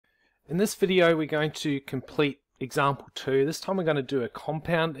In this video we're going to complete example 2. This time we're going to do a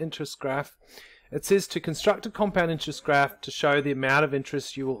compound interest graph. It says to construct a compound interest graph to show the amount of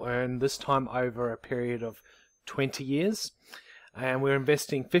interest you will earn, this time over a period of 20 years. And we're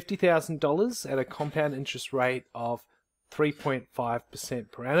investing $50,000 at a compound interest rate of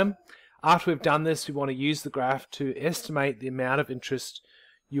 3.5% per annum. After we've done this, we want to use the graph to estimate the amount of interest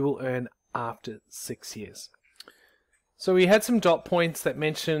you will earn after 6 years. So we had some dot points that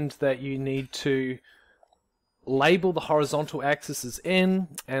mentioned that you need to label the horizontal axis as N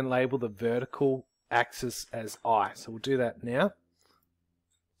and label the vertical axis as I. So we'll do that now.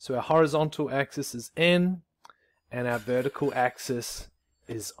 So our horizontal axis is N and our vertical axis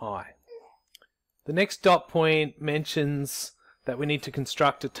is I. The next dot point mentions that we need to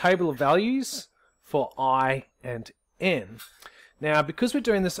construct a table of values for I and N. Now, because we're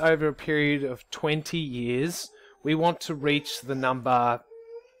doing this over a period of 20 years, we want to reach the number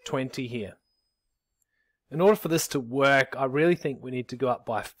 20 here. In order for this to work, I really think we need to go up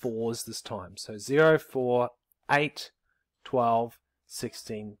by 4s this time. So 0, 4, 8, 12,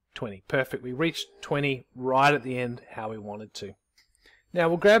 16, 20. Perfect. We reached 20 right at the end how we wanted to. Now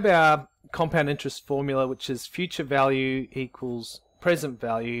we'll grab our compound interest formula, which is future value equals present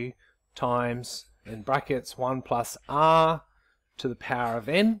value times, in brackets, 1 plus r to the power of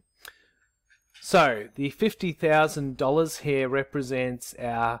n. So the $50,000 here represents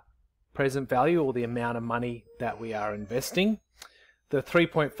our present value, or the amount of money that we are investing. The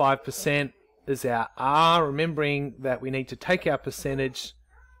 3.5% is our R, remembering that we need to take our percentage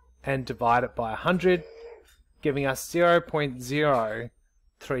and divide it by 100, giving us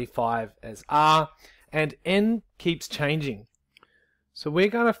 0.035 as R, and N keeps changing. So we're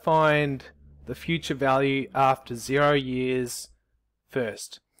going to find the future value after 0 years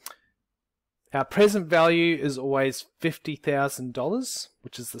first. Our present value is always $50,000,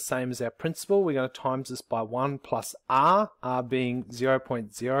 which is the same as our principal. We're going to times this by 1 plus R, R being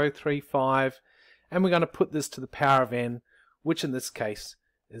 0.035, and we're going to put this to the power of n, which in this case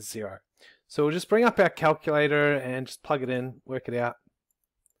is 0. So we'll just bring up our calculator and just plug it in, work it out.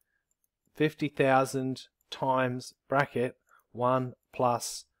 50,000 times bracket 1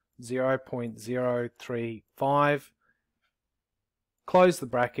 plus 0.035, close the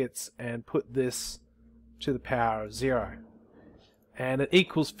brackets and put this to the power of 0. And it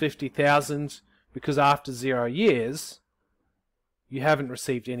equals 50,000 because after 0 years you haven't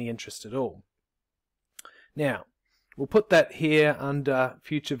received any interest at all. Now we'll put that here under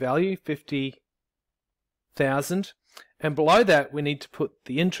future value, 50,000, and below that we need to put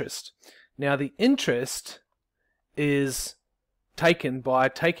the interest. Now the interest is taken by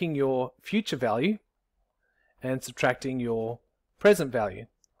taking your future value and subtracting your present value,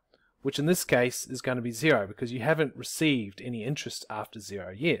 which in this case is going to be 0 because you haven't received any interest after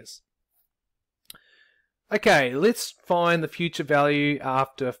 0 years. Okay, let's find the future value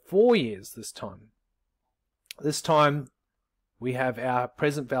after 4 years this time. This time we have our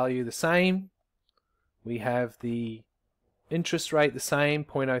present value the same, we have the interest rate the same,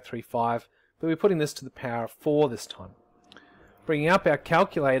 0.035, but we're putting this to the power of 4 this time. Bringing up our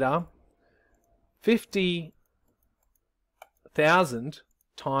calculator, 50,000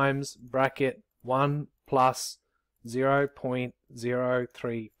 times bracket 1 plus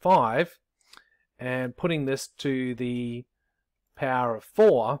 0.035 and putting this to the power of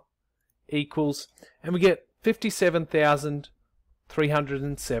 4 equals, and we get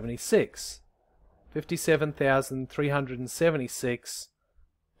 57,376.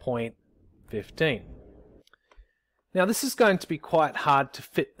 57,376.15. Now this is going to be quite hard to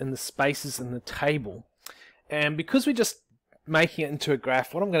fit in the spaces in the table, and because we're just making it into a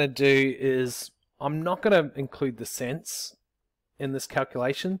graph, what I'm going to do is I'm not going to include the cents in this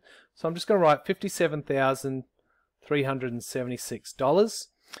calculation, so I'm just going to write $57,376,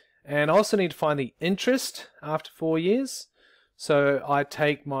 and I also need to find the interest after 4 years. So I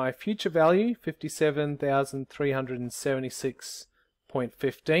take my future value,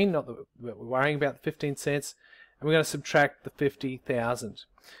 57,376.15, not that we're worrying about the 15 cents, and we're going to subtract the 50,000.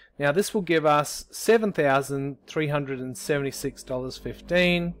 Now this will give us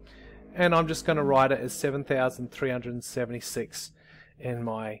 $7,376.15, and I'm just going to write it as 7,376 in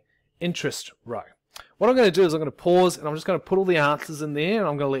my interest row. What I'm going to do is I'm going to pause and I'm just going to put all the answers in there, and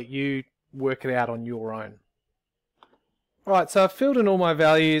I'm going to let you work it out on your own. Alright, so I've filled in all my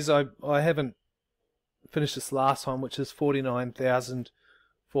values. I haven't finished this last one, which is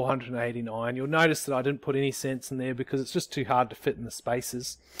 49,489. You'll notice that I didn't put any cents in there because it's just too hard to fit in the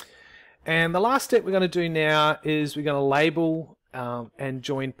spaces. And the last step we're going to do now is we're going to label and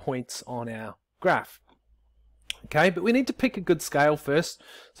join points on our graph. Okay, but we need to pick a good scale first.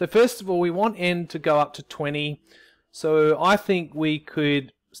 So first of all, we want n to go up to 20. So I think we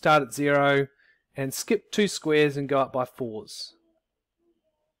could start at 0 and skip 2 squares and go up by 4s.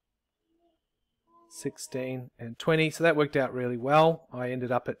 16 and 20. So that worked out really well. I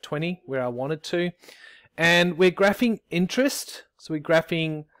ended up at 20 where I wanted to. And we're graphing interest. So we're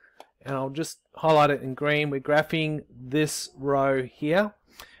graphing, and I'll just highlight it in green, we're graphing this row here.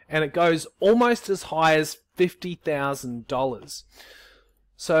 And it goes almost as high as $50,000.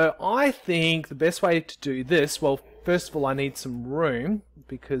 So I think the best way to do this, well, first of all, I need some room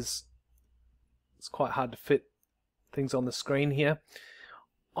because it's quite hard to fit things on the screen here.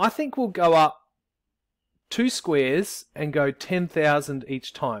 I think we'll go up 2 squares and go 10,000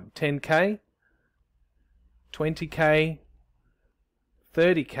 each time. 10K, 20K,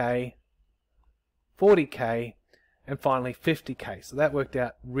 30K, 40K, and finally 50K. So that worked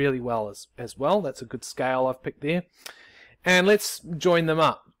out really well as well. That's a good scale I've picked there. And let's join them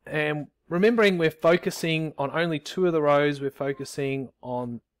up. And remembering we're focusing on only 2 of the rows, we're focusing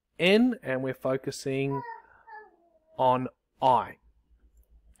on N and we're focusing on I.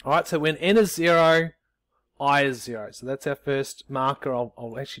 Alright, so when N is 0, I is 0. So that's our first marker.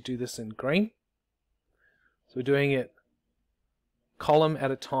 I'll actually do this in green. So we're doing it column at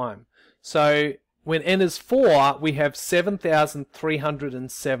a time. So when N is 4, we have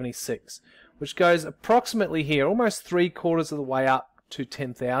 7,376, which goes approximately here, almost 3/4 of the way up to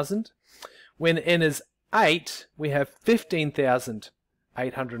 10,000. When N is 8, we have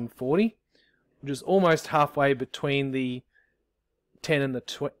 15,840, which is almost halfway between the 10 and the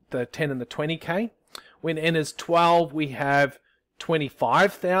 20K. When N is 12, we have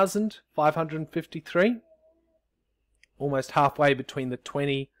 25,553, almost halfway between the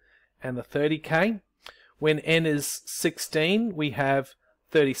 20 and the 30K. When N is 16, we have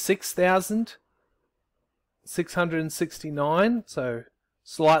 36,669, so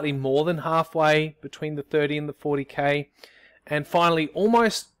slightly more than halfway between the 30 and the 40K. And finally,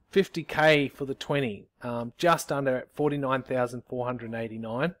 almost 50K for the 20, just under at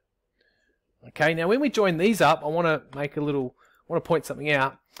 49,489. Okay, now when we join these up, I want to point something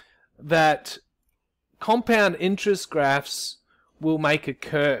out, that compound interest graphs will make a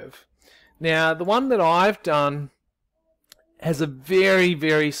curve. Now, the one that I've done has a very,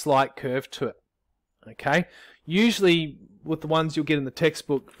 very slight curve to it. Okay, usually with the ones you'll get in the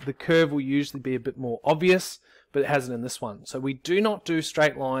textbook, the curve will usually be a bit more obvious, but it hasn't in this one. So we do not do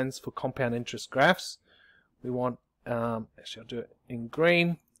straight lines for compound interest graphs. We want, actually I'll do it in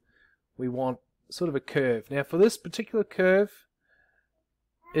green, we want sort of a curve. Now for this particular curve,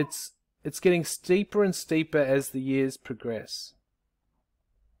 it's getting steeper and steeper as the years progress.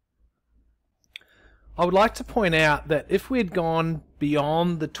 I would like to point out that if we had gone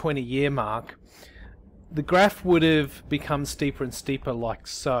beyond the 20-year mark, the graph would have become steeper and steeper like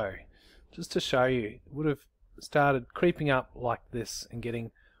so. Just to show you, it would have started creeping up like this and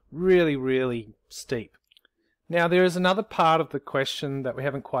getting really, really steep. Now there is another part of the question that we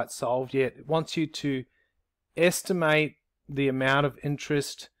haven't quite solved yet. It wants you to estimate the amount of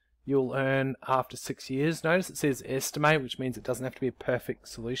interest you'll earn after 6 years. Notice it says estimate, which means it doesn't have to be a perfect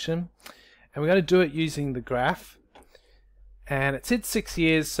solution. And we're going to do it using the graph. And it said 6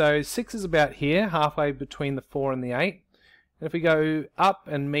 years, so 6 is about here, halfway between the 4 and the 8. And if we go up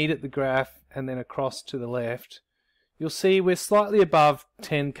and meet at the graph and then across to the left, you'll see we're slightly above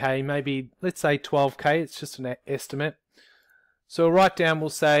 10K, maybe let's say 12K, it's just an estimate. So we'll write down, we'll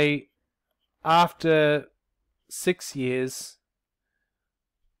say after 6 years,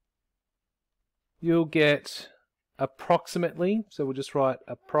 you'll get approximately, so we'll just write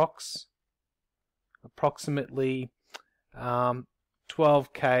approximately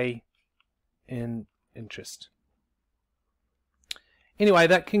 12K in interest. Anyway,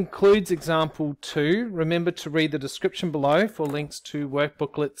 that concludes example 2. Remember to read the description below for links to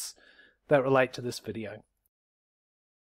workbooklets that relate to this video.